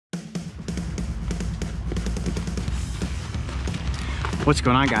What's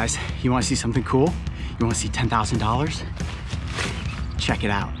going on, guys? You want to see something cool? You want to see $10,000? Check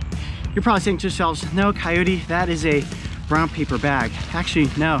it out. You're probably saying to yourselves, no, Coyote, that is a brown paper bag. Actually,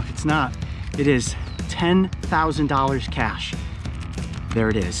 no, it's not. It is $10,000 cash. There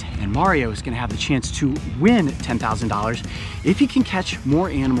it is. And Mario is going to have the chance to win $10,000 if he can catch more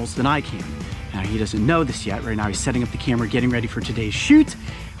animals than I can. Now, he doesn't know this yet. Right now, he's setting up the camera, getting ready for today's shoot.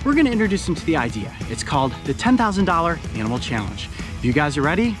 We're going to introduce him to the idea. It's called the $10,000 Animal Challenge. If you guys are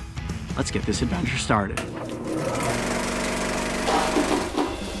ready, let's get this adventure started.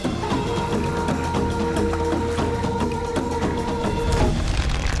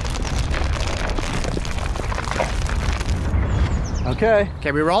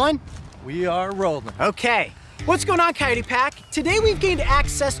 Okay, we rolling? We are rolling. Okay. What's going on, Coyote Pack? Today we've gained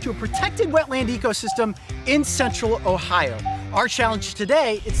access to a protected wetland ecosystem in central Ohio. Our challenge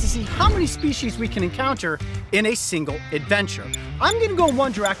today is to see how many species we can encounter in a single adventure. I'm gonna go in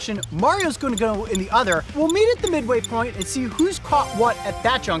one direction, Mario's gonna go in the other. We'll meet at the midway point and see who's caught what at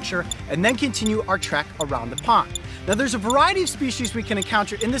that juncture, and then continue our trek around the pond. Now, there's a variety of species we can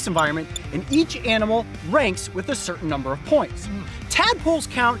encounter in this environment, and each animal ranks with a certain number of points. Tadpoles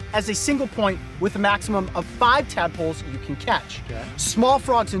count as a single point with a maximum of 5 tadpoles you can catch. Okay. Small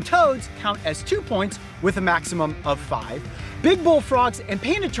frogs and toads count as 2 points with a maximum of 5. Big bullfrogs and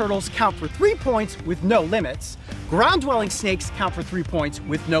painted turtles count for 3 points with no limits. Ground-dwelling snakes count for 3 points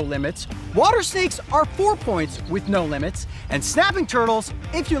with no limits. Water snakes are 4 points with no limits. And snapping turtles,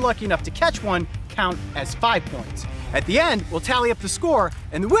 if you're lucky enough to catch one, count as 5 points. At the end, we'll tally up the score,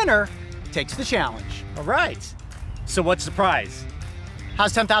 and the winner takes the challenge. All right. So what's the prize?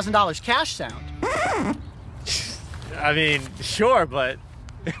 How's $10,000 cash sound? I mean, sure, but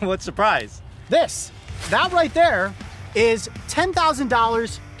what's the prize? That right there is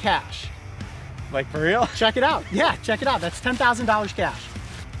 $10,000 cash. Like, for real? Check it out. Yeah, check it out. That's $10,000 cash.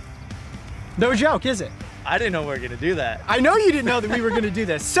 No joke, is it? I didn't know we were gonna do that. I know you didn't know that we were gonna do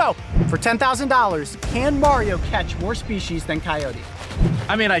this. So, for $10,000, can Mario catch more species than Coyote?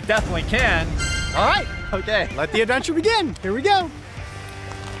 I mean, I definitely can. All right, okay, let the adventure begin. Here we go.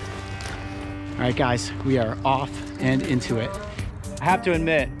 All right, guys, we are off and into it. I have to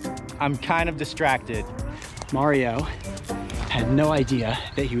admit, I'm kind of distracted. Mario had no idea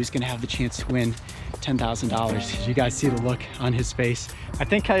that he was gonna have the chance to win $10,000. Did you guys see the look on his face? I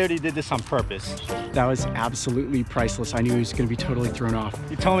think Coyote did this on purpose. That was absolutely priceless. I knew he was gonna be totally thrown off.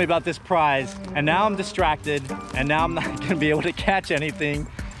 You told me about this prize, and now I'm distracted, and now I'm not gonna be able to catch anything.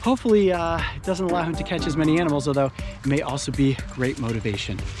 Hopefully, it doesn't allow him to catch as many animals, although it may also be great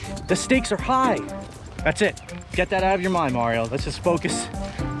motivation. The stakes are high. That's it. Get that out of your mind, Mario. Let's just focus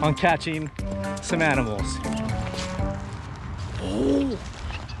on catching some animals. Oh,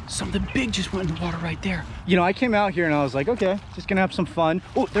 something big just went in the water right there. You know, I came out here and I was like, okay, just gonna have some fun.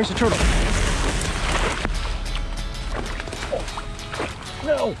 Oh, there's a turtle. Oh,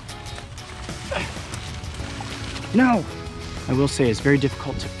 no. No. I will say it's very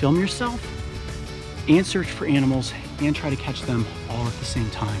difficult to film yourself and search for animals and try to catch them all at the same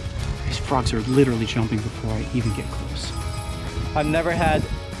time. These frogs are literally jumping before I even get close. I've never had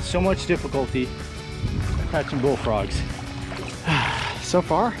so much difficulty catching bullfrogs. So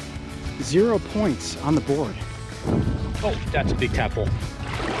far, 0 points on the board. Oh, that's a big tadpole.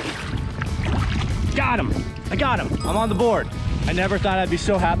 Got him. I got him. I'm on the board. I never thought I'd be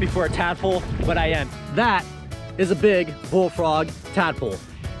so happy for a tadpole, but I am. That is a big bullfrog tadpole.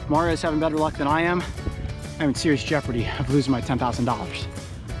 Mario's having better luck than I am. I'm in serious jeopardy of losing my $10,000.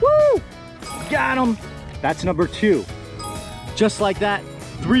 Woo! Got him. That's number 2. Just like that,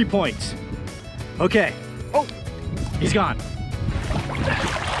 3 points. Okay. Oh, he's gone.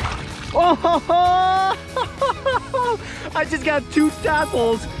 Oh, I just got 2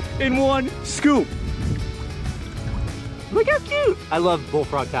 tadpoles in one scoop. Look how cute. I love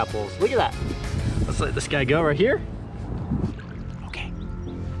bullfrog tadpoles. Look at that. Let's let this guy go right here. Okay,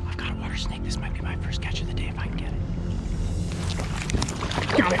 I've got a water snake. This might be my first catch of the day if I can get it.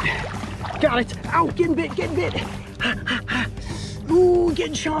 Got it. Got it. Ow, getting bit, getting bit. Ooh,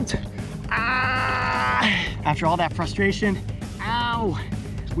 getting chumped. Ah. After all that frustration, ow,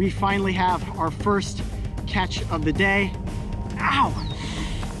 we finally have our first catch of the day. Ow.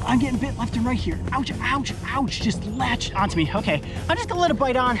 I'm getting bit left and right here. Ouch, ouch, ouch, just latched onto me. Okay, I'm just gonna let it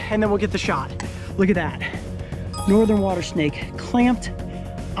bite on and then we'll get the shot. Look at that. Northern water snake clamped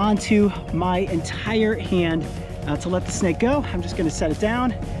onto my entire hand. To let the snake go, I'm just gonna set it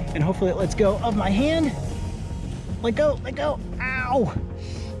down and hopefully it lets go of my hand. Let go, let go. Ow.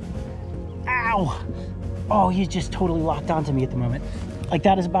 Ow. Oh, he's just totally locked onto me at the moment. Like,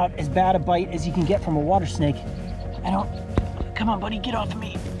 that is about as bad a bite as you can get from a water snake. come on, buddy, get off of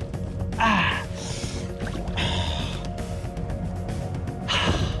me. Ah.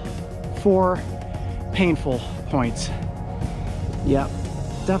 4 painful points. Yep,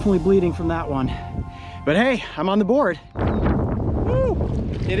 definitely bleeding from that one. But hey, I'm on the board. Woo!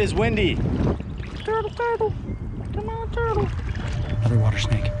 It is windy. Turtle, turtle. Come on, turtle. Another water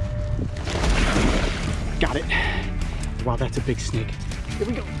snake. Got it. Wow, that's a big snake. Here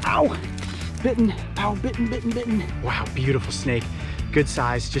we go. Ow! Bitten. Ow, bitten, bitten, bitten. Wow, beautiful snake. Good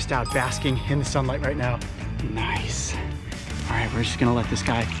size, just out basking in the sunlight right now. Nice. All right, we're just gonna let this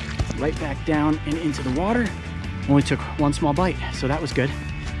guy right back down and into the water. Only took 1 small bite, so that was good.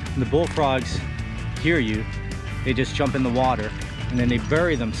 When the bullfrogs hear you, they just jump in the water and then they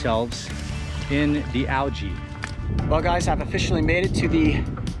bury themselves in the algae. Well, guys, I've officially made it to the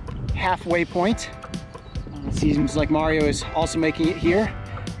halfway point. It seems like Mario is also making it here.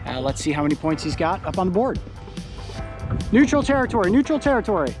 Let's see how many points he's got up on the board. Neutral territory, neutral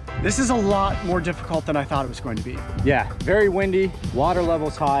territory. This is a lot more difficult than I thought it was going to be. Yeah, very windy, water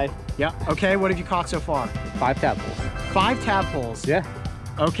level's high. Yeah, okay, what have you caught so far? 5 tadpoles. 5 tadpoles? Yeah.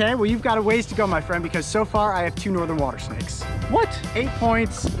 Okay, well, you've got a ways to go, my friend, because so far I have 2 northern water snakes. What? 8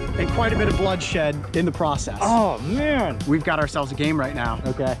 points and quite a bit of bloodshed in the process. Oh, man. We've got ourselves a game right now.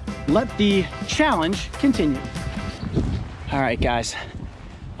 Okay. Let the challenge continue. All right, guys,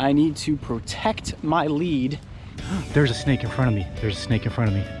 I need to protect my lead. There's a snake in front of me. There's a snake in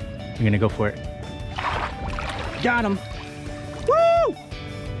front of me. I'm gonna go for it. Got him. Woo!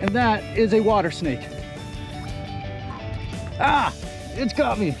 And that is a water snake. Ah! It's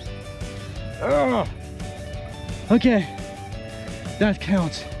got me. Ugh. Okay, that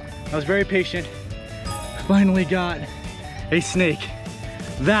counts. I was very patient. Finally got a snake.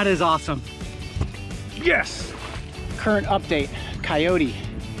 That is awesome. Yes! Current update, Coyote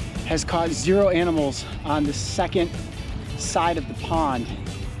has caught 0 animals on the second side of the pond.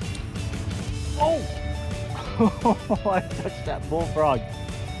 Oh! I touched that bullfrog.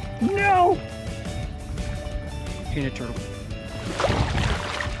 No! Painted turtle.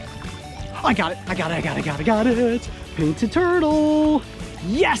 I got it, I got it, I got it, I got it. Painted turtle.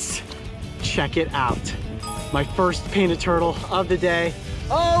 Yes! Check it out. My first painted turtle of the day.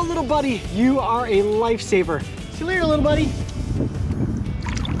 Oh, little buddy, you are a lifesaver. See you later, little buddy.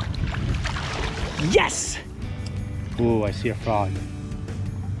 Yes! Ooh, I see a frog.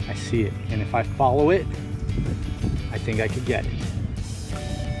 I see it, and if I follow it, I think I could get it.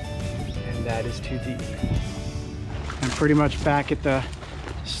 And that is too deep. I'm pretty much back at the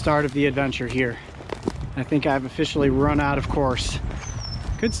start of the adventure here. I think I've officially run out of course.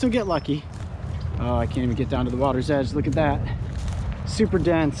 Could still get lucky. Oh, I can't even get down to the water's edge. Look at that. Super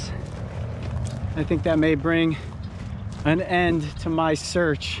dense. I think that may bring an end to my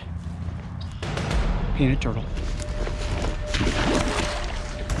search. Painted turtle.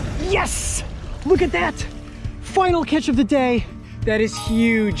 Yes! Look at that! Final catch of the day. That is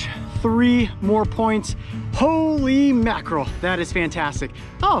huge. 3 more points. Holy mackerel, that is fantastic.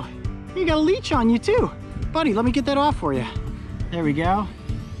 Oh, you got a leech on you too. Buddy, let me get that off for you. There we go.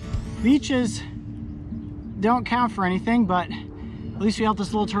 Leeches don't count for anything, but at least we helped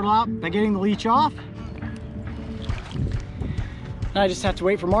this little turtle out by getting the leech off. Now I just have to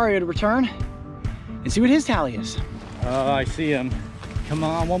wait for Mario to return and see what his tally is. Oh, I see him. Come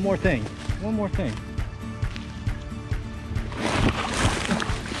on, one more thing. One more thing.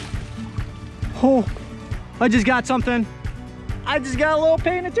 Oh, I just got something. I just got a little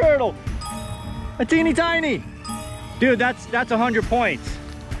painted turtle. A teeny tiny. Dude, that's 100 points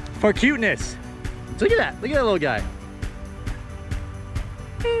for cuteness. So look at that. Look at that little guy.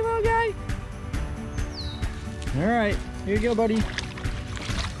 Hey, little guy. All right, here you go, buddy.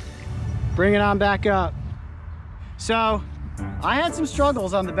 Bring it on back up. So, I had some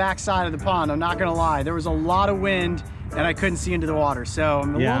struggles on the back side of the pond, I'm not gonna lie. There was a lot of wind and I couldn't see into the water. So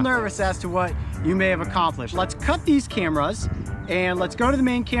I'm a little nervous as to what you may have accomplished. Let's cut these cameras and let's go to the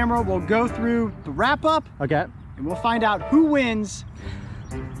main camera. We'll go through the wrap up. Okay. And we'll find out who wins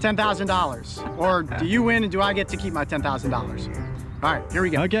 $10,000. Or do you win and do I get to keep my $10,000? All right, here we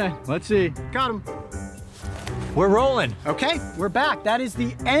go. Okay, let's see. Got him. We're rolling. Okay, we're back. That is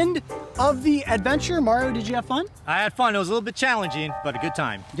the end of the adventure. Mario, did you have fun? I had fun. It was a little bit challenging, but a good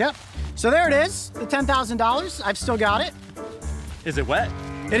time. Yep. So there it is, the $10,000. I've still got it. Is it wet?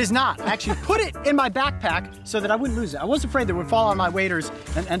 It is not. I actually put it in my backpack so that I wouldn't lose it. I was afraid that it would fall on my waders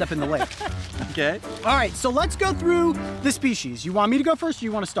and end up in the lake. Okay. All right, so let's go through the species. You want me to go first or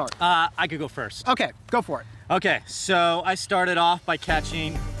you want to start? I could go first. Okay, go for it. Okay, so I started off by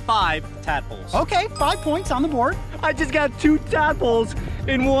catching 5 tadpoles. Okay, 5 points on the board. I just got 2 tadpoles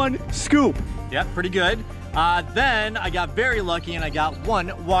in one scoop. Yep, pretty good. Then I got very lucky and I got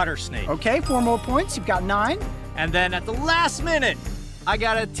 1 water snake. Okay, 4 more points. You've got 9. And then at the last minute, I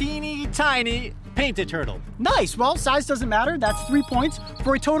got a teeny tiny painted turtle. Nice. Well, size doesn't matter. That's 3 points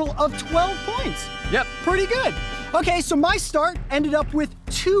for a total of 12 points. Yep. Pretty good. Okay, so my start ended up with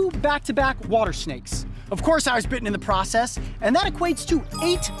 2 back-to-back water snakes. Of course, I was bitten in the process, and that equates to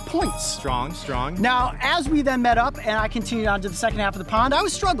 8 points. Strong, strong. Now, as we then met up and I continued on to the second half of the pond, I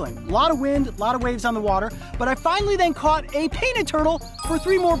was struggling. A lot of wind, a lot of waves on the water, but I finally then caught a painted turtle for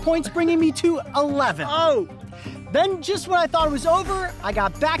 3 more points, bringing me to 11. Oh! Then just when I thought it was over, I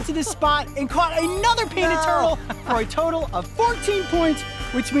got back to this spot and caught another painted turtle for a total of 14 points,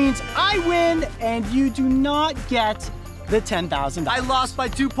 which means I win and you do not get the $10,000. I lost by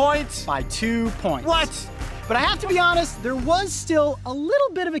 2 points? By 2 points. What? But I have to be honest, there was still a little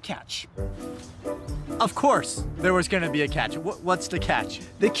bit of a catch. Of course, there was gonna be a catch. What's the catch?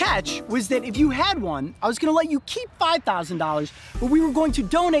 The catch was that if you had one, I was gonna let you keep $5,000, but we were going to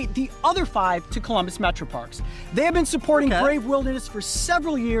donate the other 5 to Columbus Metro Parks. They have been supporting Brave Wilderness for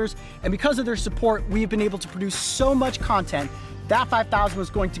several years, and because of their support, we have been able to produce so much content. That $5,000 was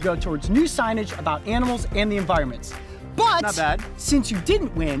going to go towards new signage about animals and the environments. But not bad. Since you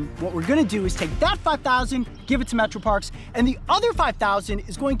didn't win, what we're gonna do is take that $5,000, give it to Metro Parks, and the other $5,000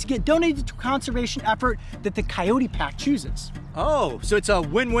 is going to get donated to a conservation effort that the Coyote Pack chooses. Oh, so it's a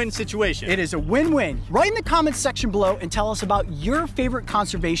win-win situation. It is a win-win. Write in the comments section below and tell us about your favorite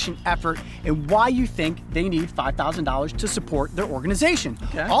conservation effort and why you think they need $5,000 to support their organization.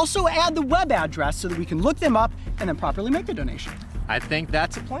 Okay. Also add the web address so that we can look them up and then properly make the donation. I think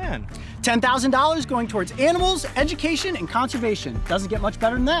that's a plan. $10,000 going towards animals, education, and conservation. Doesn't get much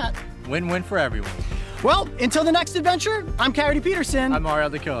better than that. Win-win for everyone. Well, until the next adventure, I'm Coyote Peterson. I'm Mario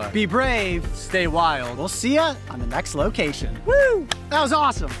the Killer. Be brave. Stay wild. We'll see ya on the next location. Woo! That was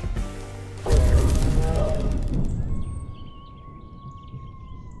awesome.